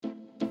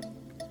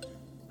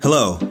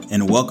Hello,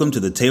 and welcome to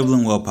the Table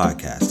and Well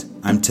podcast.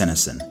 I'm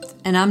Tennyson.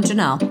 And I'm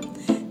Janelle.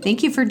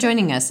 Thank you for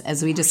joining us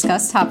as we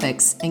discuss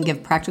topics and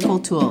give practical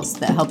tools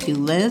that help you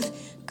live,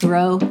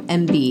 grow,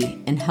 and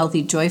be in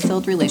healthy,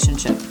 joy-filled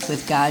relationship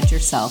with God,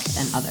 yourself,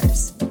 and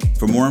others.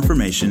 For more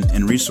information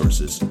and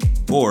resources,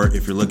 or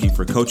if you're looking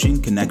for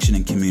coaching, connection,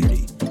 and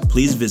community,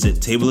 please visit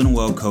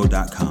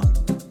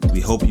tableandwellco.com.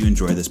 We hope you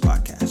enjoy this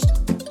podcast.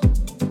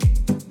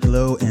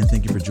 Hello, and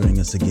thank you for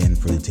joining us again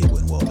for the Table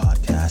and Well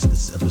podcast.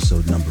 This is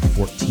episode number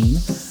 14,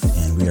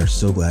 and we are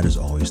so glad, as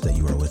always, that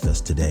you are with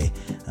us today.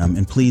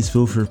 And please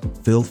feel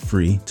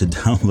free to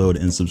download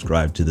and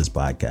subscribe to this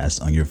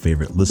podcast on your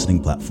favorite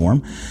listening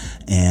platform.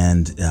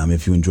 And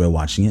if you enjoy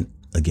watching it,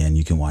 again,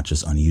 you can watch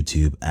us on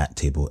YouTube at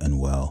Table and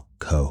Well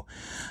Co.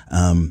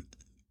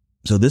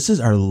 So this is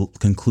our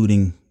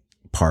concluding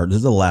part. This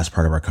is the last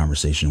part of our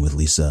conversation with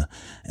Lisa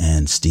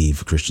and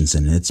Steve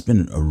Christensen,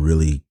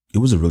 and it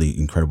was a really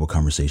incredible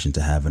conversation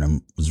to have, and I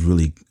was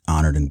really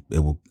honored and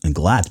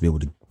glad to be able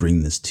to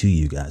bring this to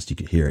you guys. You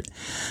could hear it.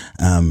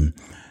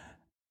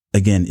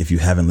 Again, if you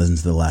haven't listened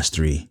to the last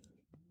three,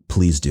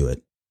 please do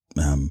it.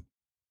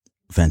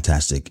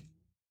 Fantastic.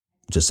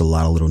 Just a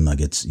lot of little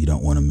nuggets you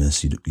don't want to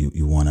miss.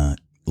 You want to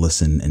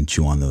listen and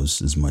chew on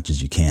those as much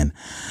as you can.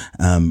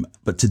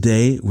 But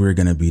today we're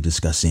going to be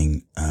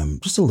discussing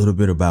just a little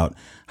bit about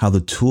how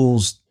the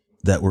tools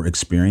that were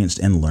experienced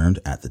and learned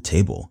at the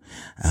table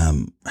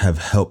have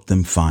helped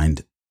them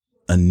find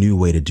a new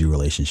way to do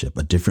relationship,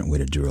 a different way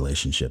to do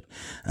relationship.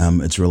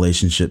 It's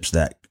relationships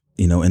that,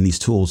 and these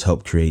tools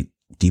help create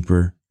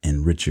deeper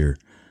and richer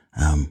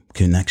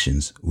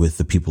connections with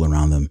the people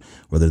around them,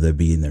 whether they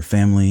be in their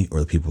family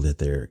or the people that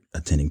they're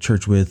attending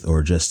church with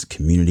or just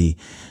community,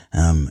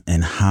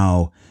 and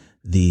how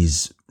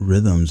these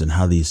rhythms and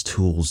how these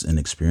tools and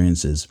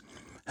experiences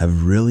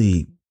have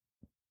really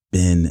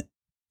been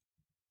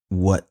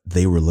what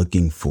they were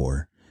looking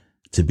for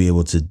to be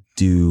able to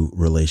do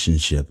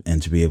relationship and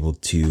to be able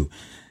to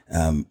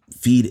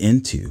feed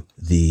into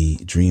the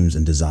dreams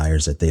and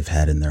desires that they've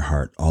had in their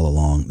heart all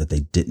along that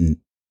they didn't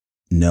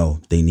know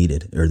they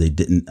needed, or they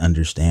didn't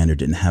understand, or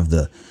didn't have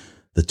the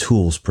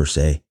tools per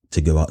se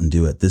to go out and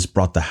do it. This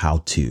brought the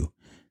how to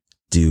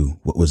do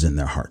what was in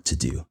their heart to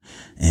do.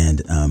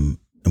 And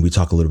we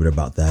talk a little bit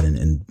about that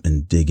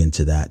and dig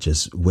into that,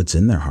 just what's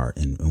in their heart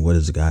and what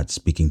is God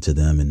speaking to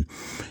them.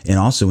 And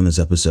also in this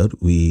episode,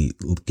 we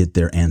get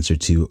their answer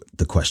to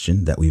the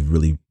question that we've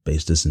really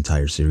based this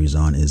entire series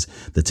on: is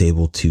the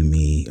table to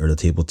me, or the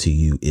table to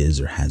you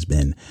is or has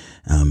been.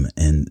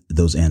 And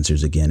those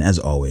answers, again, as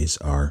always,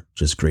 are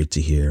just great to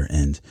hear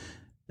and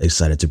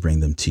excited to bring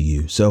them to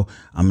you. So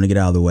I'm going to get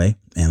out of the way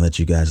and let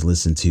you guys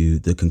listen to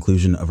the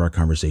conclusion of our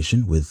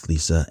conversation with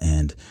Lisa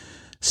and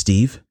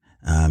Steve.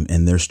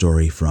 And their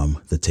story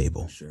from the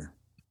table. Sure.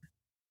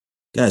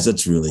 Guys,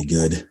 that's really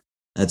good.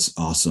 That's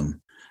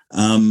awesome.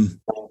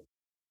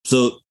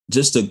 So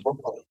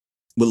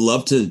would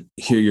love to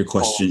hear your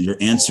question, your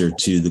answer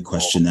to the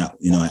question that,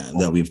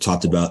 that we've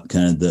talked about,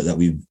 that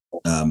we've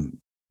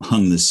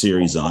hung this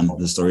series on,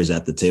 the stories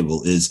at the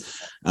table, is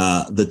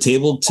the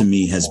table to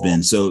me has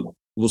been. So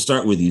we'll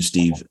start with you,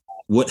 Steve.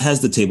 What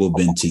has the table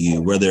been to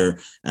you, whether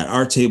at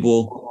our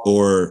table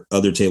or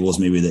other tables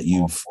maybe that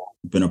you've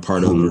been a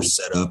part of or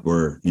set up,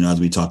 or, as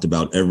we talked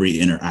about, every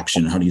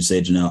interaction, how do you say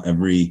it, Janelle?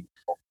 Every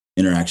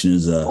interaction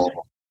is a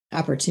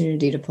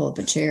opportunity to pull up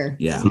a chair.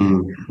 Yeah.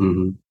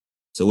 Mm-hmm.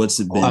 So what's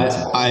it been?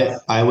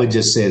 I would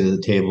just say that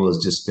the table has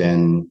just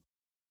been,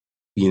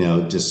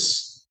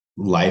 just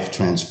life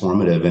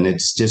transformative. And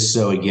it's just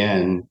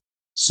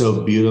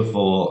so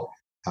beautiful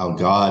how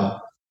God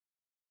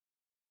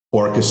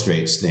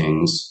orchestrates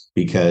things,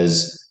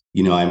 because,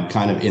 I'm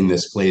kind of in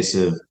this place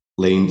of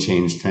lane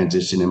change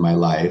transition in my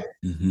life.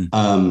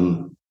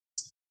 Mm-hmm.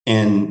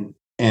 And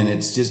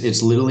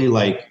it's literally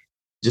like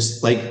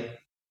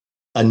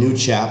a new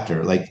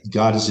chapter. Like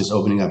God is just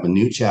opening up a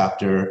new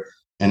chapter,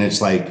 and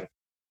it's like,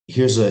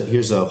 here's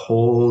a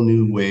whole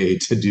new way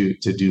to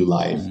do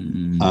life.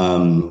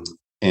 Mm-hmm.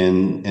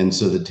 And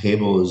so the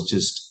table has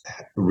just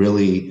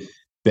really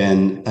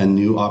been a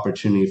new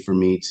opportunity for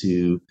me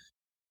to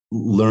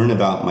learn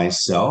about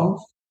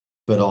myself,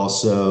 but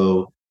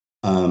also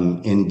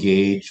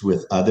engage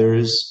with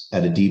others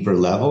at a deeper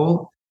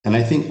level. And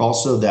I think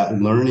also that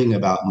learning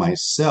about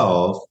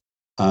myself,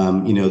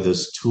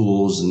 those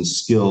tools and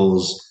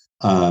skills,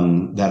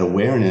 that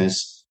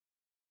awareness,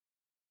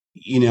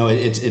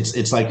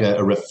 it's like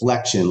a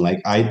reflection.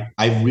 Like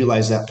I've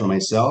realized that for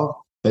myself,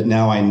 but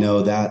now I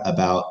know that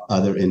about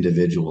other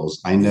individuals.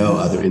 I know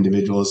other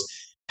individuals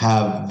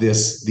have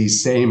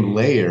these same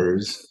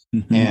layers,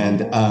 mm-hmm.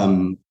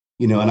 and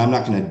and I'm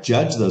not going to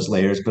judge those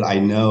layers, but I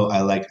know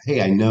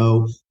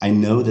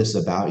this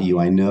about you.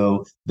 I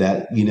know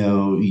that,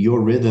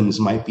 your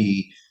rhythms might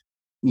be,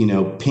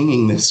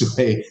 pinging this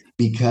way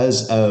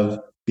because of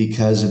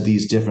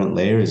these different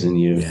layers in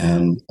you. Yeah.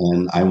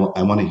 And I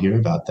want to hear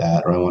about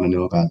that, or I want to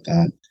know about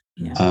that.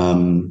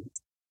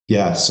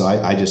 Yeah. So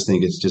I just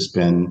think it's just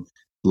been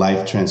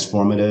life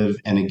transformative.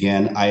 And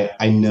again,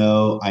 I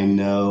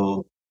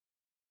know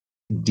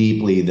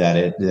deeply that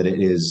it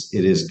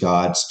is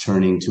God's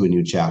turning to a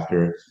new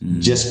chapter,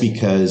 just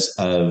because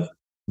of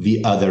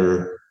the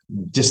other,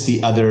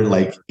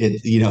 like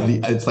it,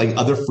 it's like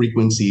other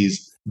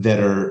frequencies that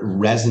are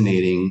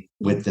resonating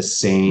with the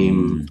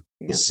same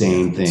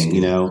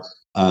thing.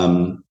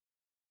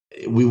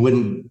 We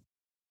wouldn't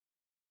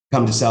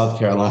come to South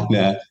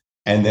Carolina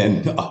and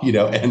then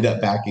end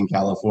up back in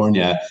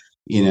California,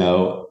 and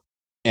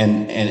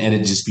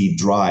it just be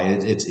dry.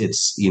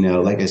 It's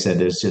like I said,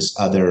 there's just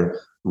other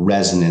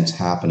resonance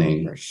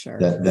happening. For sure.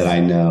 that I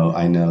know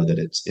that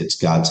it's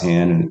God's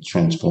hand, and it's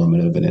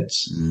transformative, and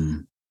it's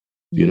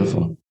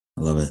beautiful.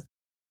 I love it.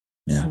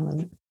 Yeah. I love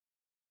it.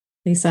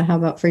 Lisa, how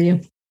about for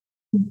you?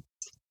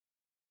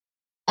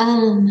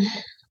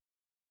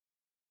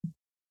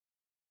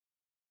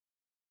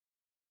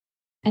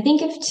 I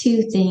think of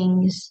two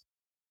things.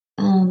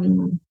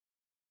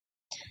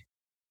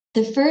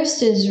 The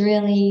first is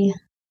really,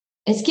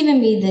 it's given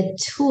me the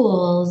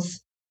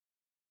tools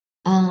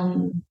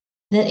that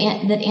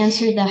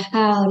answer the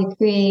how to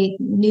create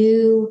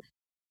new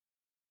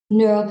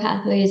neural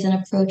pathways and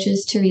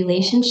approaches to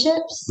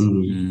relationships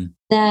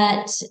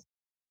that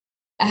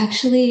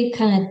actually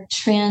kind of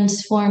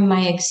transform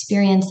my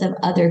experience of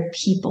other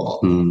people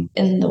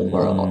in the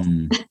world.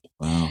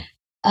 Wow.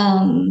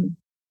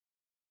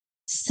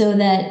 So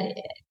that,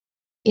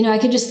 I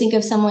could just think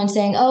of someone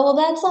saying, oh, well,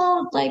 that's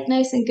all like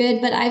nice and good,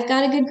 but I've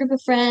got a good group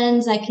of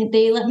friends.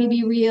 They let me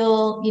be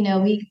real.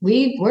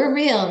 We're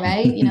real,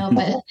 right?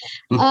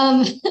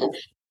 But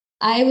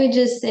I would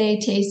just say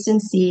taste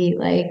and see,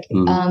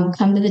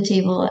 come to the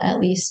table at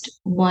least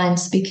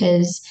once,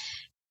 because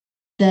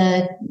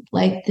the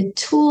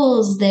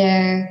tools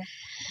there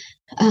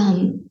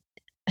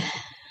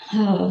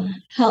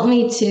help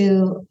me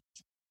to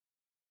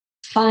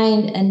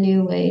find a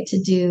new way to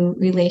do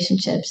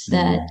relationships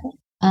that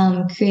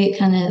create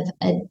kind of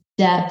a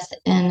depth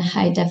and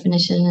high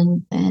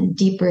definition and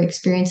deeper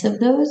experience of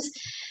those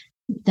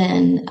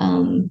than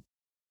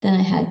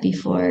I had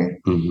before.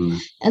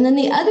 And then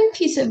the other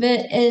piece of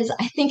it is,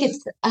 I think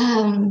it's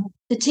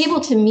the table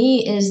to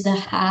me is the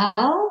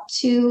how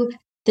to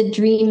the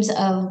dreams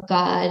of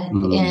God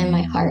in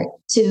my heart,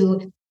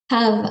 to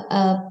have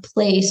a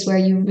place where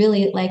you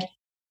really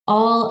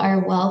all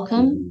are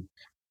welcome,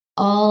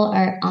 all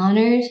are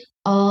honored,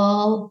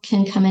 all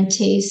can come and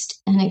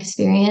taste and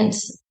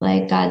experience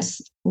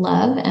God's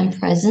love and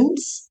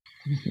presence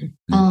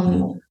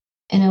in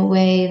a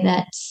way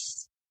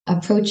that's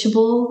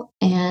approachable.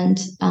 And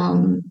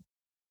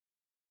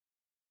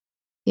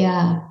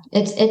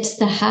it's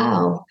the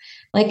how.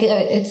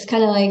 It's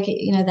kind of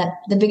that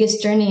the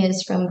biggest journey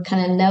is from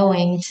kind of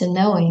knowing to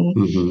knowing,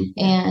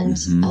 and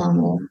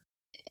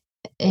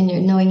and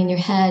you're knowing in your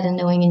head and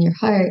knowing in your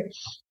heart,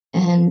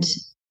 and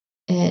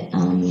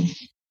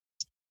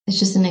it's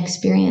just an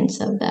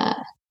experience of that.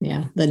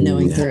 Yeah, the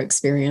knowing through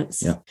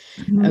experience. Yeah.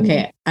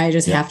 Okay, I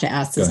just have to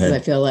ask this because I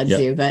feel led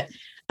to, but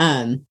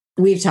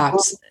we've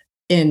talked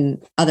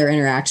in other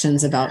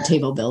interactions about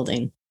table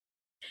building,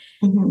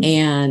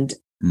 and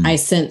I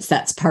sense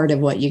that's part of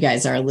what you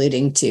guys are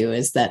alluding to,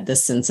 is that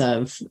this sense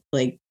of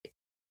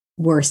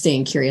we're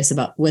staying curious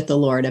with the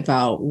Lord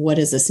about what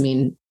does this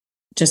mean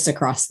just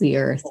across the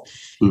earth,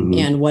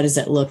 and what does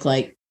it look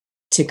like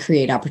to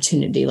create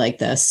opportunity like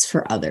this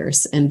for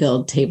others and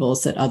build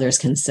tables that others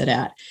can sit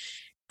at.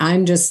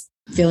 I'm just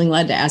feeling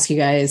led to ask you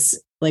guys,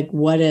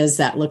 what does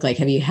that look like?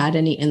 Have you had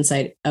any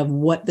insight of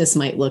what this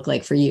might look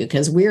like for you?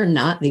 Because we're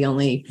not the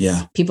only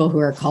people who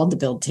are called to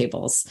build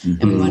tables.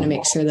 And we want to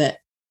make sure that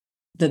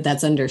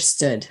that's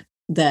understood,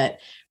 that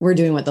we're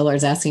doing what the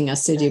Lord's asking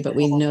us to do, but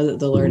we know that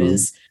the Lord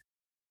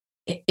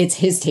it's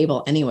his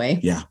table anyway.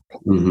 Yeah.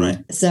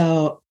 Right.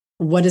 So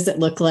what does it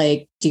look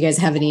like? Do you guys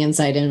have any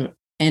insight in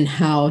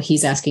how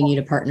he's asking you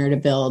to partner to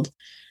build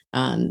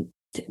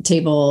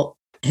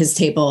his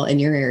table in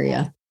your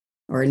area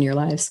or in your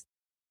lives?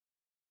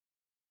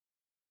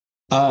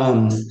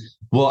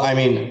 Well, I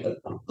mean,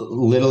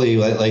 literally,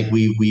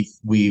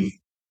 we've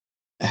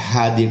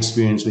had the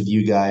experience with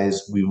you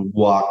guys. We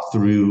walked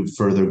through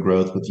further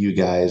growth with you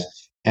guys,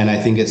 and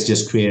I think it's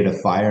just created a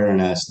fire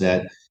in us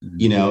that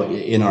in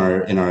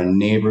our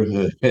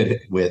neighborhood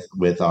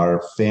with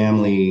our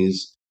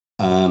families.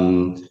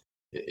 We're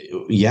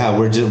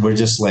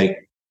just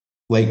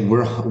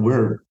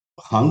we're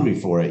hungry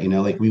for it.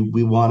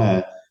 We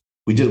want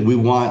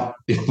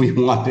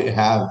to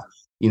have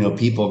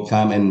people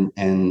come and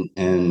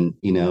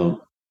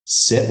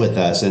sit with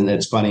us. And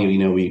it's funny,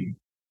 we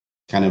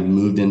kind of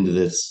moved into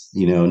this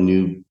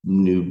new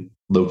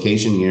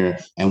location here,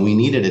 and we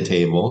needed a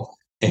table,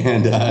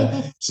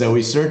 and so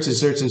we searched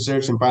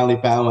and finally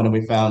found one, and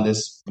we found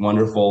this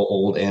wonderful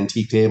old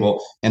antique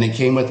table, and it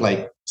came with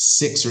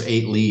 6 or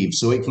 8 leaves,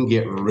 so it can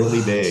get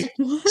really big.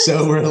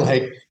 So we're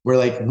like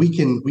we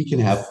can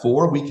have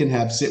 4, we can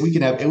have 6, we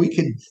can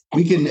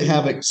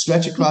have it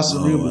stretch across the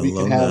room. We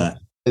can have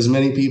as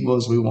many people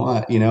as we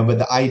want, but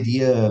the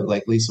idea,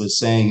 like Lisa was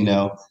saying,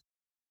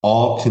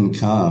 all can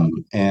come.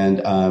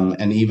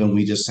 And even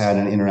we just had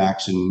an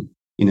interaction,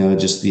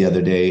 just the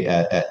other day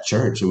at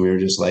church, and we were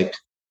just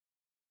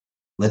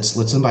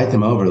let's invite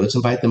them over. Let's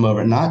invite them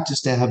over, not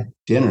just to have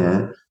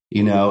dinner.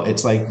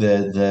 It's like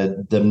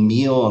the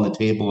meal on the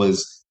table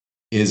is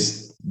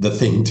the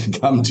thing to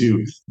come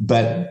to,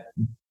 but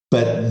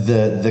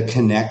the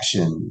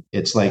connection.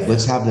 It's like,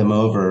 let's have them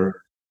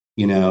over,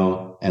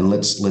 and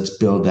let's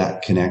build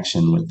that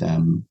connection with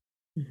them.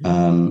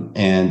 And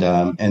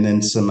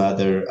then some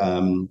other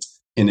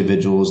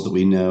individuals that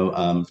we know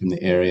from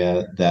the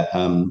area that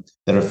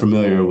are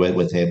familiar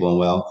with Table and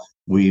Well.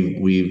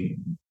 We've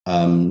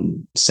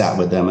sat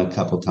with them a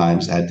couple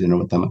times, had dinner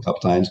with them a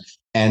couple times,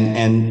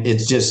 and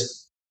it's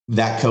just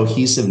that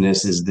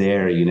cohesiveness is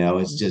there.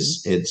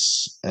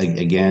 It's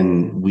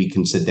again, we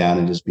can sit down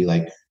and just be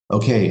like,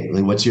 okay,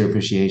 like, what's your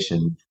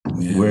appreciation?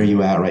 Yeah. Where are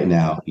you at right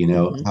now?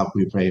 How can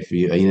we pray for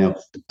you?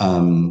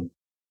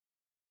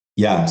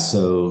 Yeah,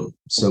 so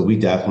we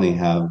definitely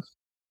have.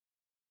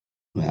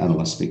 I don't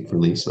want to speak for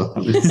Lee, so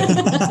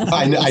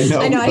I know.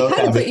 I know. I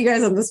kind of put you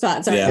guys on the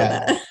spot. Sorry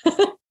about that.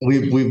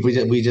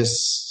 we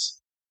just,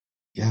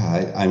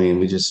 I mean,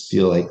 we just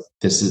feel like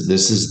this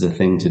is the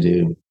thing to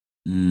do.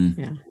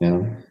 Yeah.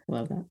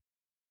 Love that.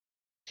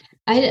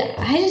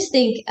 I just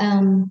think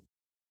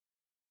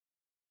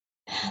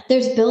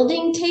there's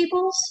building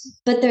tables,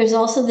 but there's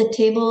also the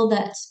table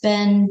that's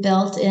been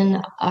built in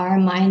our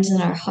minds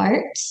and our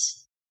hearts.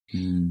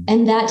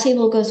 And that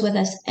table goes with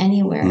us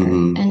anywhere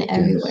and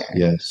everywhere.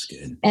 Yes.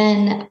 Good.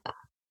 And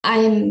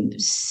I'm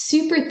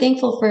super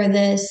thankful for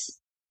this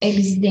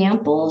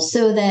example,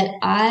 so that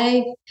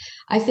I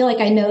feel like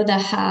I know the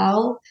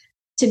how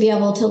to be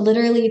able to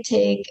literally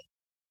take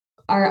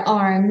our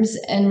arms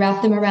and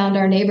wrap them around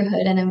our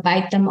neighborhood and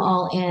invite them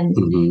all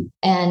in,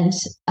 and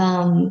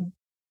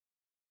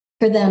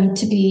for them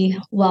to be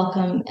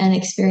welcome and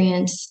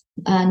experience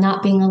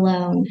not being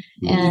alone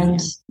and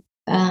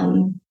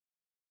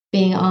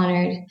being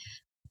honored.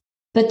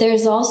 But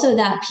there's also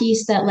that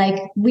piece that,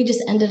 like, we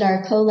just ended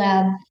our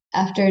collab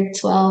after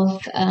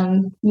 12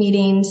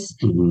 meetings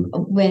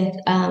with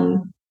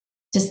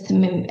just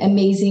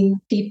amazing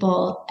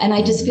people. And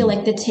I just feel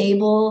like the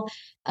table,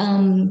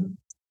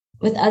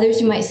 with others,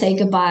 you might say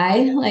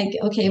goodbye. Like,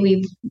 okay,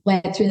 we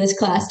went through this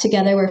class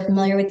together. We're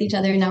familiar with each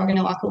other. Now we're going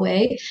to walk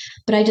away.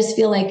 But I just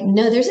feel like,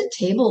 no, there's a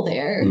table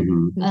there.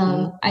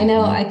 I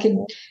know I could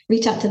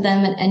reach out to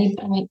them at any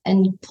point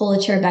and pull a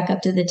chair back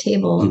up to the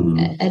table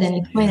at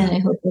any point, and I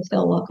hope they'll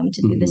feel welcome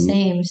to do the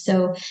same.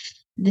 So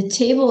the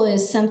table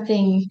is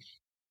something,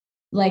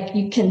 like,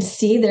 you can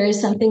see there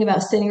is something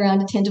about sitting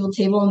around a tangible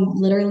table and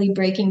literally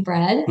breaking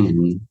bread.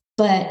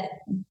 But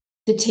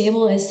the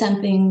table is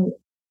something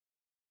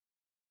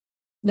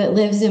that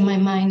lives in my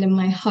mind and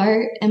my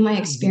heart and my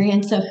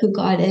experience of who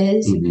God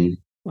is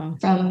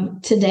from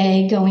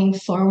today going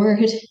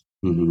forward.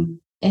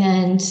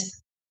 And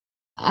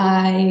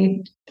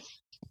I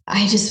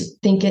just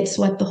think it's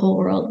what the whole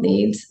world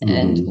needs,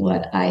 and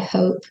what I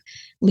hope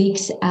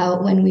leaks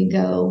out when we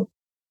go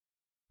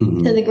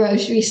to the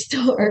grocery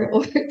store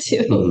or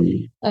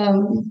to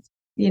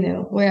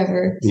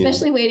wherever,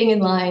 especially waiting in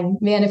line.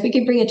 Man, if we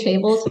could bring a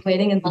table to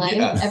waiting in line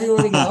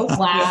everywhere we go,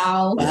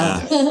 wow.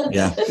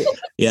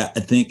 I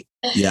think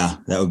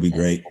that would be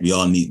great. We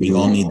all need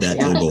that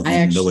table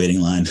in the waiting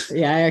line.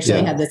 I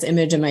actually had this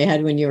image in my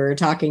head when you were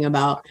talking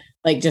about,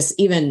 like, just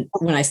even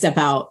when I step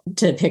out,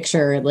 to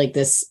picture like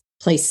this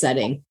place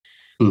setting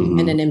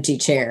and an empty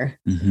chair,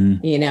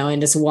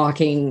 and just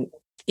walking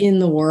in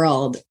the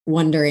world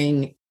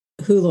wondering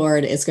who,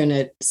 Lord, is going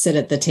to sit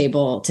at the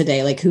table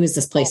today. Like, who is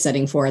this place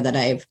setting for that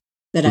I've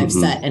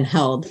set and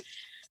held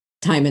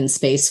time and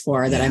space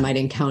for, that I might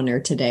encounter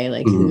today?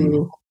 Like,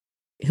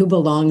 who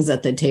belongs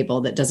at the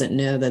table that doesn't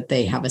know that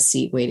they have a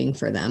seat waiting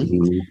for them,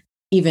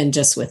 even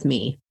just with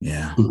me.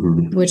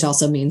 Which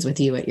also means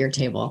with you at your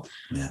table.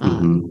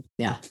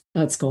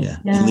 That's cool.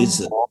 And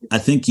Lisa, I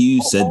think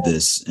you said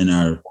this in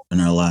our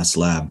last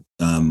lab,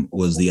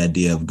 was the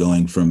idea of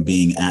going from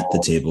being at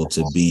the table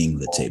to being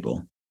the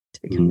table.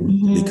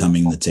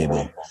 Becoming the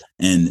table.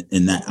 And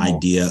that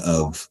idea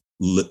of,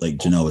 like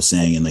Janelle was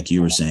saying, and like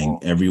you were saying,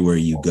 everywhere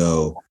you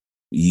go,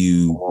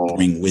 you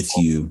bring with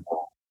you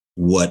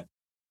what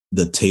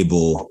the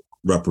table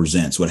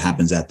represents, what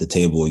happens at the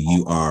table.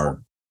 You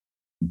are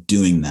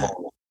doing that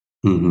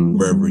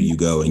wherever you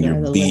go, and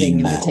you're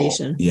being that.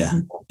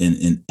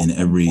 In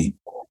every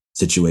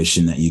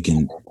situation that you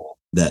can,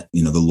 that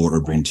the Lord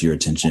will bring to your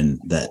attention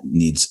that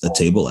needs a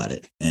table at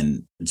it.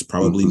 And it's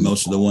probably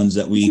most of the ones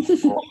that we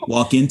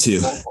walk into.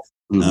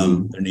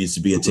 There needs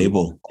to be a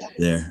table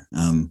there.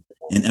 And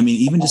I mean,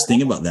 even just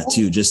think about that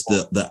too, just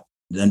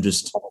I'm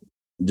just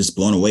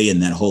blown away in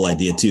that whole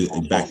idea too.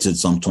 Back to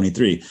Psalm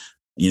 23,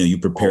 you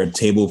prepare a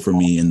table for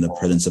me in the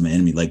presence of my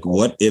enemy. Like,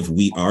 what if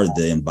we are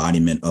the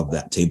embodiment of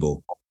that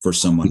table for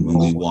someone when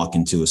we walk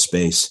into a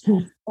space,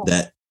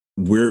 that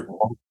we're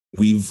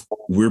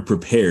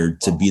prepared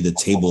to be the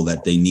table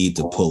that they need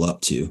to pull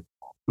up to,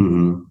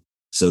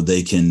 so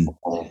they can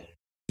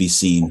be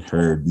seen,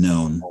 heard,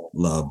 known,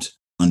 loved,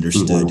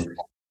 understood,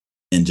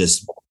 and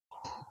just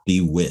be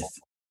with.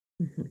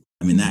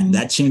 I mean,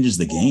 that changes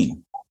the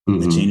game.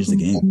 That changes the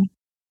game.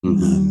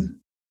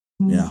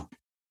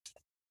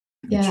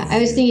 Yeah, I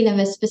was thinking of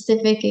a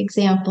specific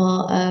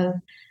example of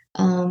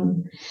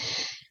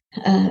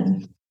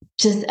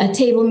just a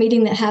table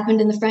meeting that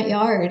happened in the front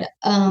yard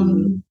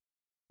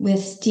with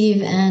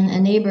Steve and a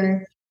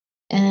neighbor,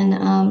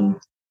 and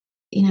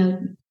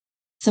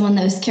someone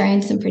that was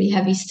carrying some pretty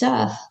heavy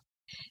stuff.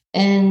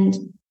 And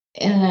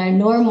in our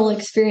normal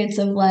experience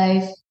of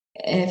life,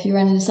 if you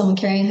run into someone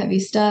carrying heavy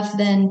stuff,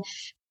 then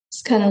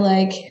it's kind of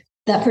like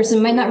that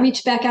person might not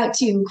reach back out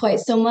to you quite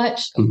so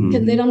much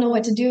because they don't know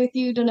what to do with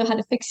you, don't know how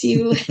to fix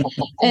you.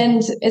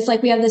 And it's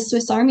like we have this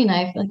Swiss Army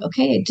knife, like,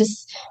 okay,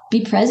 just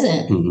be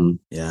present.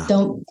 Yeah.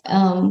 Don't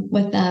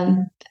with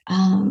them.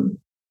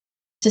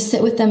 Just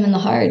sit with them in the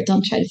heart.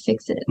 Don't try to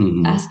fix it.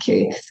 Ask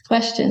curious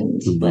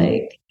questions.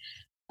 Like,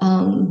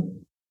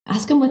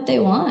 ask them what they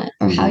want,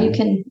 or how you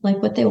can,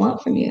 like, what they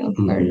want from you,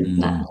 or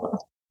not.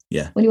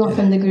 Yeah. What do you want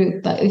from the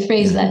group? But we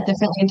phrase that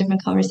differently in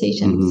different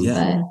conversations.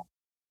 Yeah.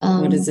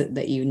 But what is it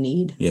that you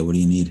need? Yeah. What do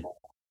you need?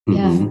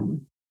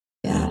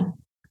 Yeah.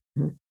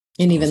 And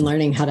even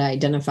learning how to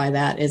identify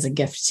that is a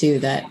gift too,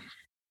 that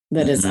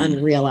is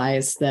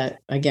unrealized. That,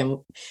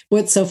 again,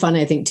 what's so fun,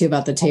 I think, too,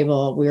 about the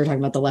table, we were talking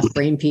about the left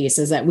brain piece,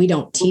 is that we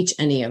don't teach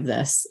any of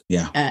this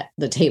at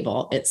the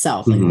table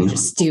itself. Like we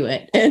just do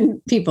it, and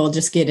people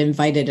just get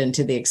invited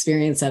into the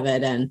experience of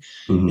it, and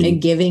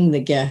giving the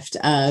gift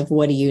of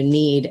what do you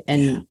need,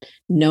 and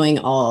knowing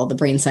all the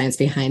brain science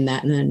behind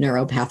that, and the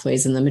neural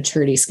pathways and the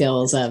maturity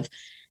skills of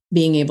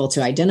being able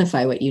to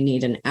identify what you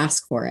need and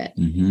ask for it.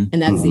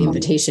 And that's the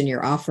invitation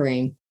you're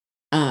offering.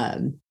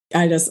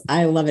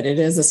 I love it. It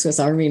is a Swiss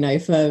Army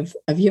knife of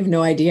you have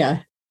no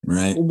idea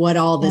what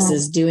all this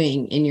is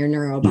doing in your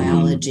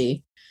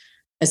neurobiology,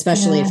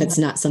 especially if it's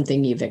not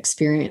something you've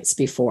experienced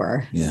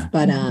before.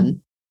 But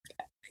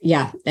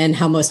and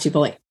how most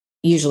people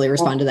usually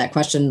respond to that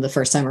question the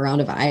first time around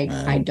of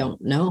I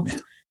don't know.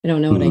 I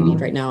don't know what I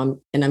need right now.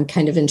 I'm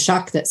kind of in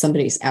shock that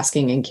somebody's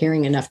asking and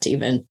caring enough to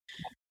even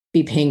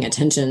be paying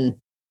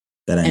attention,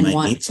 that I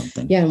might need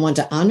something. Yeah, and want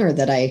to honor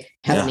that I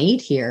have a need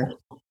here.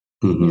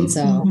 And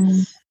so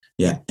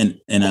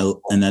and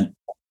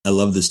I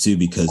love this too,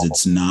 because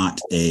it's not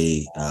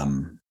it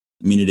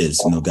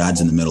is,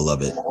 God's in the middle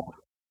of it.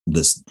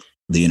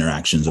 The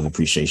interactions of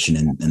appreciation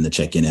and the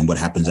check-in and what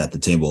happens at the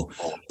table.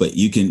 But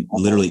you can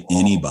literally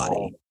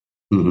anybody,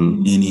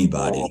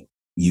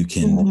 you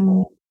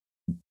can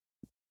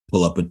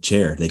pull up a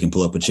chair. They can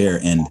pull up a chair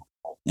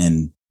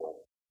and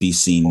be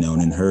seen,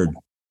 known, and heard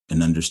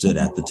and understood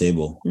at the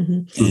table.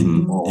 And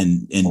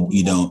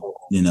you don't,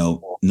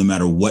 no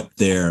matter what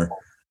their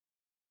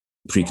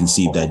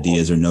preconceived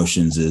ideas or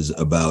notions is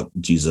about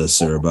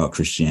Jesus or about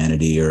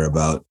Christianity or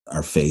about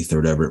our faith or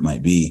whatever it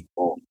might be,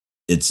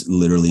 it's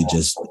literally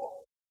just,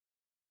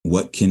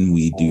 what can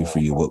we do for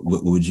you? What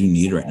would you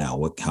need right now?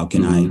 How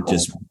can I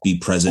just be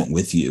present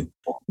with you?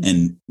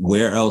 And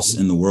where else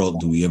in the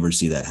world do we ever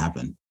see that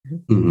happen?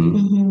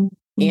 And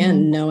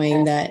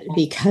knowing that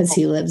because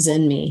he lives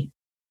in me,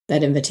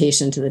 that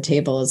invitation to the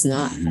table is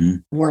not,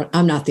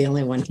 I'm not the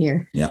only one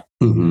here. Yeah.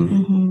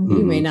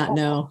 You may not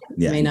know,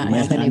 may not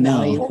have any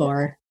value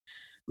for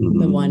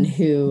the one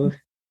who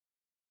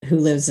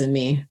lives in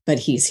me, but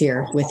he's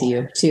here with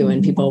you too.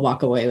 And people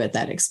walk away with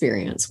that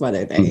experience,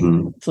 whether they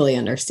fully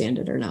understand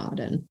it or not.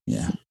 And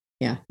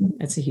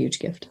it's a huge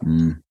gift.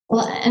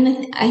 Well,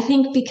 and I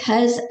think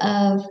because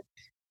of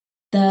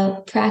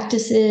the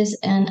practices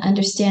and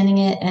understanding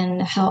it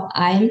and how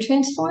I am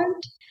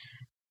transformed,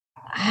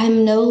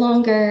 I'm no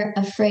longer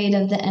afraid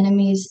of the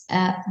enemies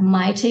at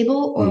my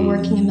table or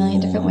working a million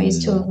different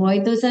ways to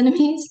avoid those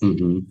enemies.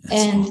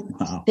 And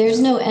there's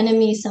no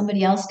enemy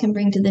somebody else can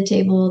bring to the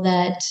table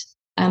that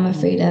I'm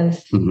afraid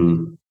of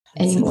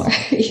anymore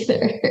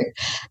either.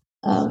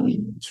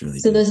 Really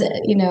so good. those,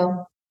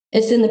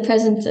 it's in the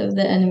presence of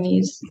the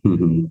enemies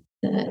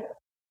that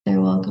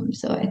they're welcome.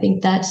 So I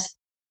think that's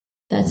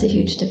a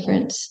huge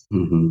difference.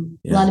 A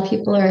lot of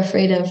people are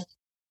afraid of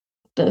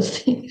those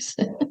things.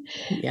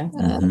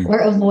 Or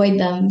avoid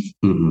them.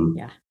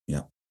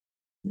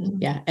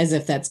 As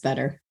if that's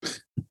better.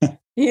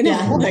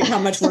 Like how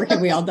much work have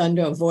we all done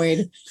to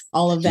avoid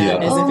all of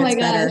that? As if it's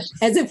better,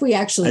 as if we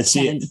actually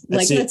can.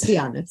 Let's be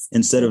honest.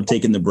 Instead of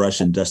taking the brush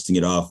and dusting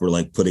it off, we're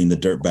like putting the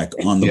dirt back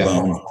on the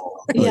bone.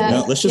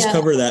 No, let's just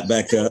cover that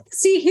back up.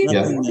 See,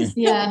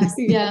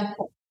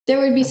 there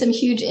would be some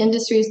huge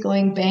industries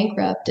going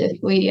bankrupt if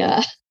we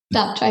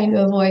stopped trying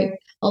to avoid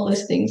all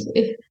those things,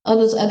 all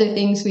those other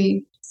things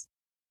we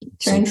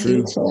turn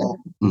to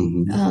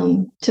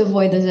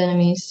avoid those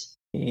enemies.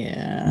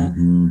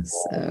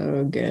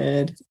 So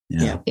good.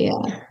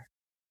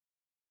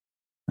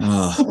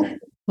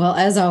 Well,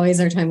 as always,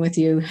 our time with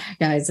you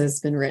guys has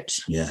been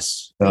rich.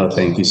 Yes. Oh,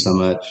 thank you so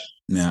much.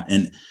 Yeah.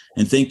 And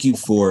thank you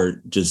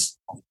for just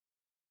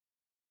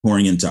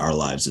pouring into our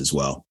lives as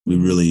well. We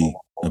really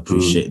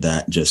appreciate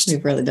that.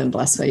 We've really been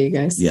blessed by you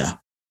guys. Yeah.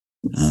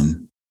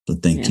 So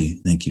thank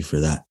you. Thank you for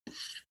that.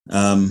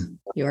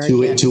 You are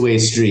two-way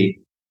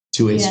street.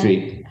 Two-way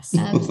street.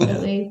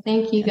 Absolutely.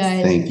 Thank you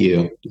guys. Thank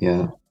you.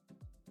 Yeah.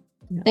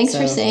 Thanks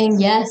for saying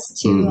yes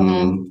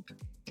to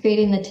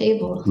creating the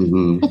table.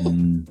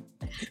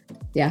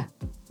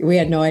 we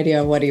had no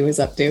idea what he was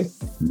up to.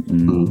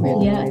 Mm-hmm. We had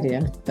no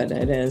idea, but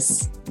it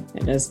has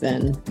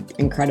been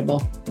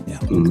incredible. Yeah.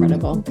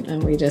 Incredible.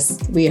 And we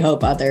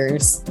hope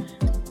others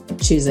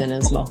choose in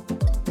as well.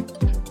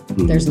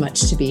 There's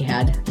much to be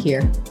had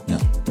here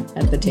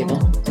at the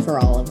table for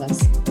all of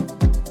us.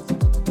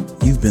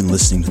 You've been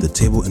listening to the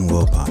Table and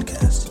Well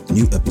podcast.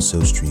 New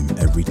episodes stream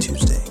every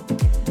Tuesday.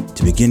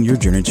 To begin your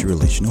journey to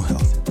relational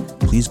health,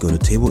 please go to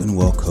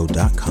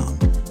tableandwellco.com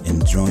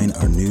and join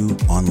our new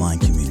online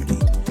community.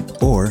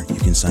 Or you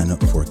can sign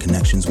up for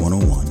Connections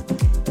 101,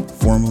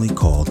 formerly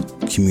called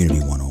Community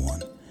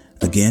 101.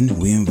 Again,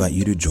 we invite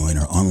you to join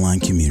our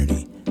online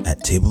community at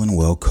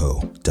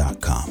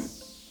tableandwellco.com.